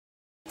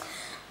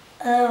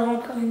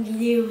Encore une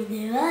vidéo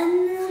des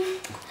vannes.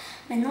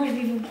 Maintenant, je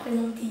vais vous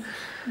présenter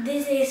des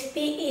ESP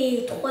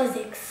et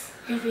 3X.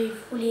 Je vais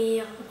vous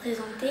les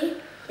représenter. Là,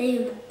 il y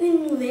en a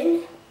une nouvelle.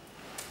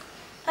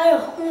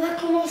 Alors, on va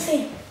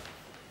commencer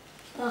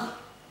par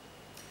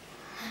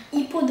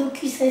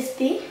Hippodocus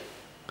SP.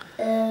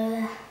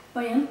 Elle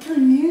est un peu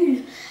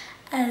nulle.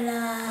 Elle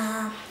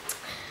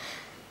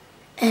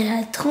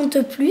a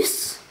 30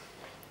 plus.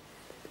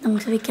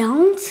 Donc ça fait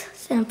 40.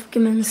 C'est un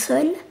Pokémon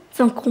seul.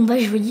 Enfin, en combat,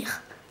 je veux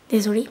dire.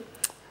 Désolée.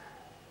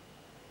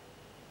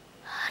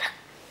 Voilà.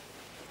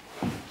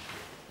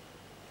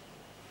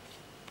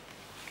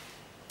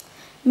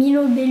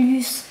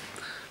 Milobellus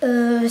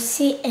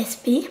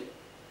CSP.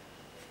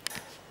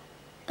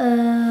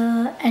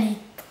 Elle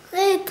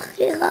est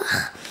très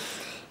rare.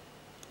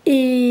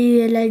 Et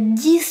elle a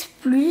 10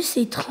 plus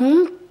et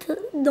 30.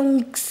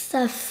 Donc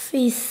ça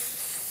fait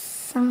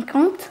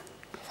 50.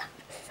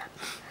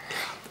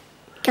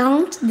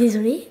 40,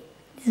 désolé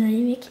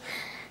mec.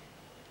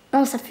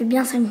 Non, ça fait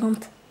bien 50.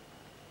 Avec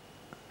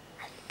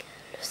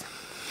le 5.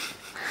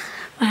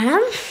 Voilà.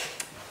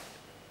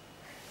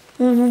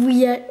 Vous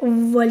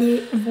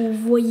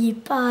voyez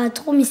pas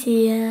trop, mais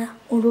c'est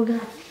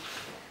holographique.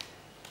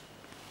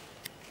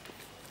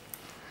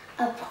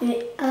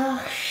 Après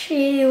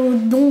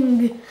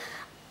Archéodongue,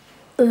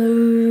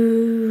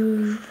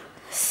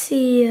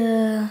 c'est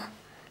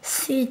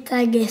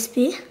tag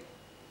SP.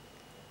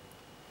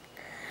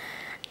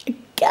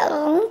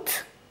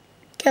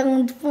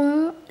 40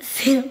 points,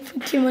 c'est un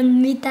Pokémon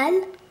métal.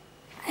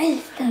 Ouais,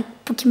 c'est un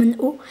Pokémon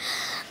eau.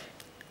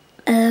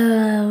 C'est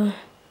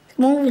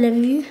bon, vous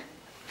l'avez vu?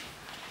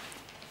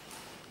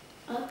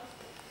 Hop.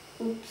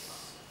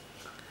 Oups.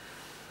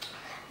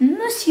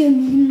 Monsieur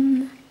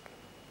Mime.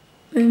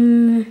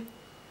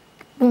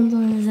 Bon,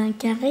 dans un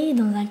carré,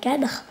 dans un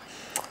cadre.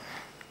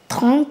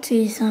 30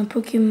 et c'est un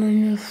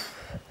Pokémon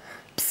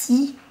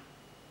psy.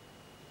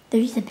 T'as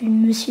vu, il s'appelle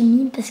Monsieur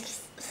Mime parce que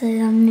c'est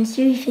un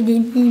monsieur, il fait des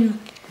mimes.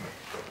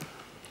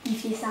 Il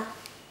fait ça.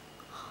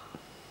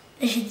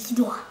 J'ai 10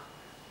 doigts.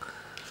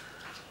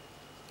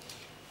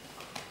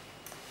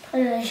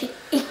 Après là, j'ai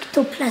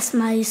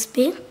Ectoplasma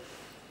SP.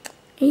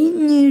 Et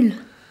nul.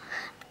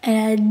 Elle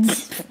a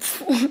 10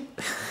 points.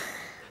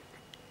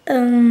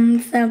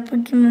 C'est un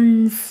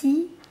Pokémon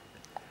psy.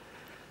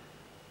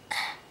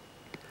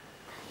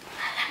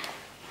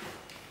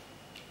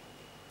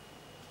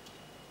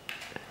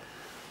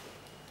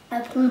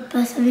 Après on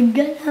passe avec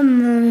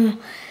Galam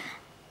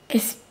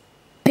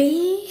SP.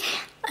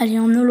 Elle est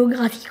en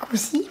holographique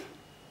aussi.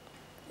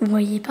 Vous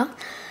voyez pas.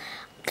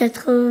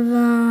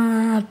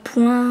 80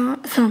 points.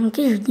 Enfin ok,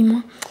 je dis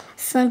moins.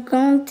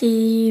 50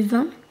 et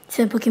 20.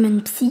 C'est un Pokémon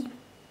psy.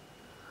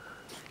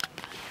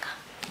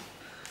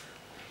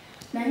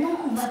 Maintenant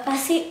on va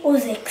passer aux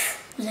ex.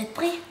 Vous êtes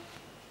prêts?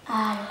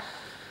 Alors.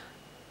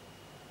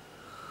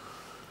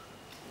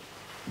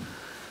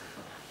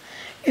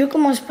 Je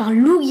commence par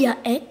Lugia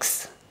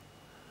X.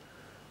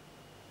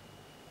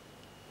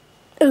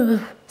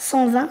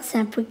 120, c'est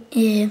un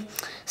et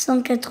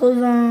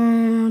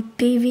 180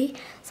 PV,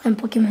 c'est un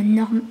Pokémon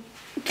norme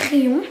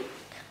crayon.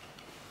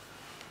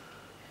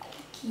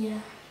 Qui a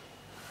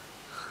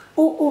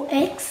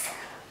OOX,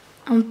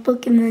 un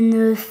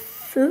Pokémon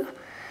feu.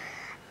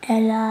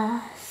 Elle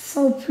a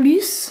 100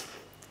 plus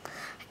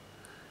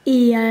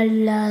et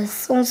elle a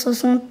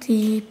 160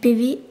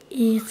 PV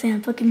et c'est un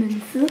Pokémon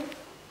feu.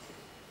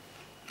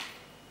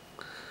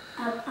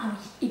 Ah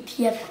oui. Et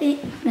puis après,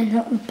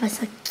 maintenant on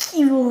passe à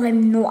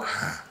Kyurem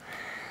Noir.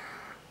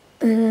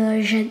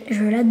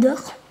 Je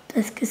l'adore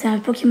parce que c'est un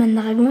Pokémon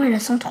dragon. Elle a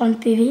 130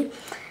 PV.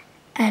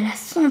 Elle a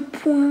 100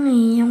 points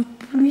et en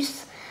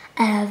plus,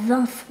 elle a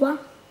 20 fois.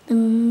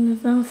 Donc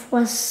 20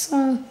 fois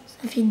 100,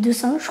 ça fait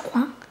 200 je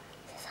crois.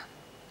 C'est ça.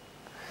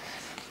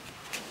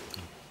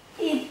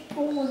 Et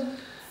pour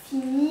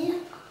finir,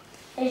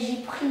 j'ai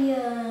pris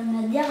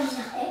ma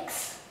dernière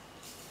ex.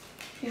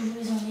 Je vous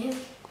les enlève.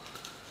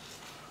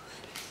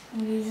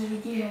 Vous les avez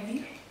déjà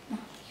vus? Non.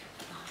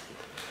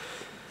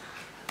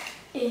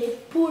 Et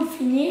pour le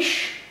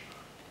finish,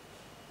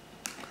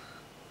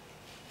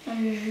 je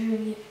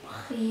vais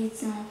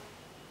présenter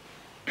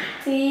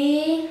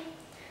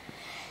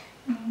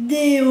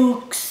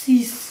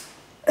Deoxys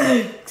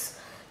X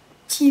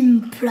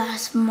Team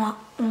Plasma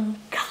en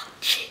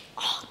quartier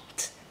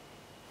haute.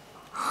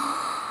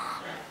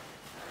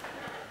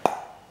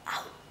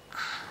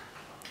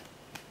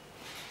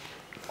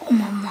 Oh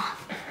maman,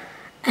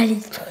 elle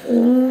est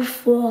trop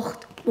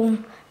forte. Bon,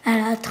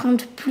 elle a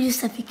 30 plus,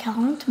 ça fait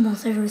 40. Bon,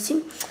 ça je le sais.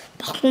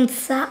 Par contre,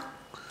 ça,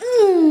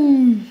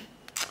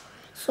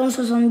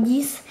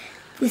 170.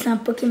 Et c'est un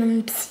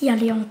Pokémon psy.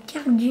 Elle est en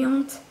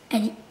cardiante.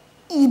 Elle est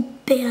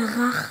hyper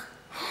rare.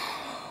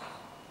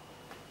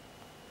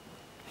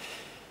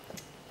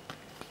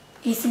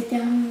 Et c'est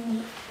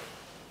terminé.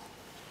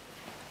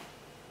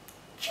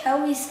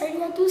 Ciao et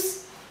salut à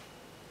tous.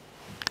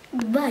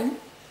 Bye.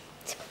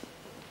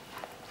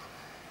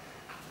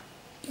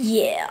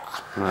 Yeah.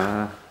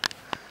 Ah.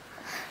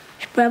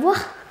 Je peux la voir?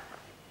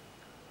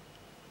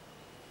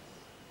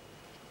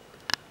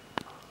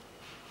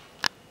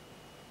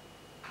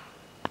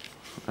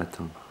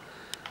 Attends.